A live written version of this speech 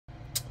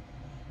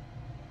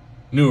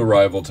New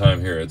arrival time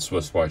here at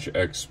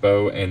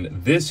SwissWatchExpo,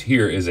 and this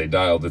here is a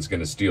dial that's going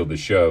to steal the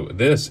show.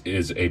 This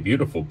is a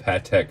beautiful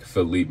Patek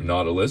Philippe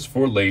Nautilus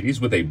for ladies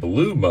with a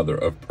blue mother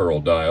of pearl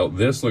dial.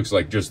 This looks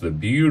like just the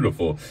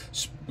beautiful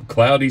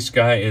cloudy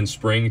sky in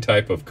spring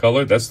type of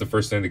color. That's the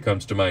first thing that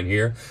comes to mind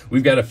here.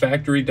 We've got a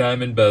factory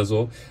diamond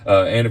bezel,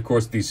 and of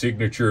course the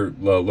signature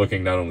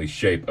looking not only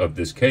shape of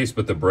this case,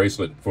 but the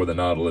bracelet for the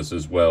Nautilus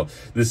as well.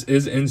 This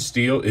is in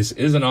steel. This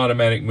is an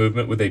automatic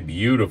movement with a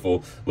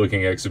beautiful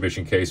looking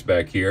exhibition case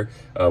back here,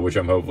 which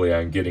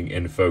I'm getting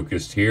in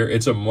focused here.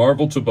 It's a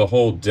marvel to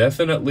behold.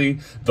 Definitely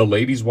the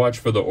ladies' watch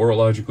for the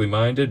orologically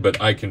minded, but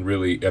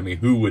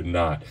who would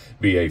not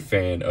be a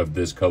fan of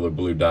this color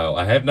blue dial?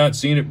 I have not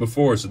seen it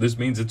before, so this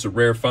means it's a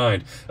rare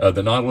find.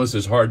 The Nautilus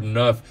is hard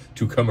enough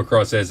to come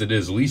across as it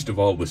is, least of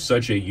all with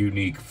such a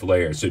unique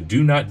flair. So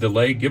do not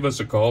delay. Give us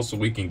a call so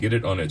we can get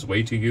it on its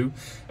way to you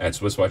at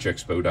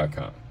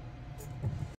SwissWatchExpo.com.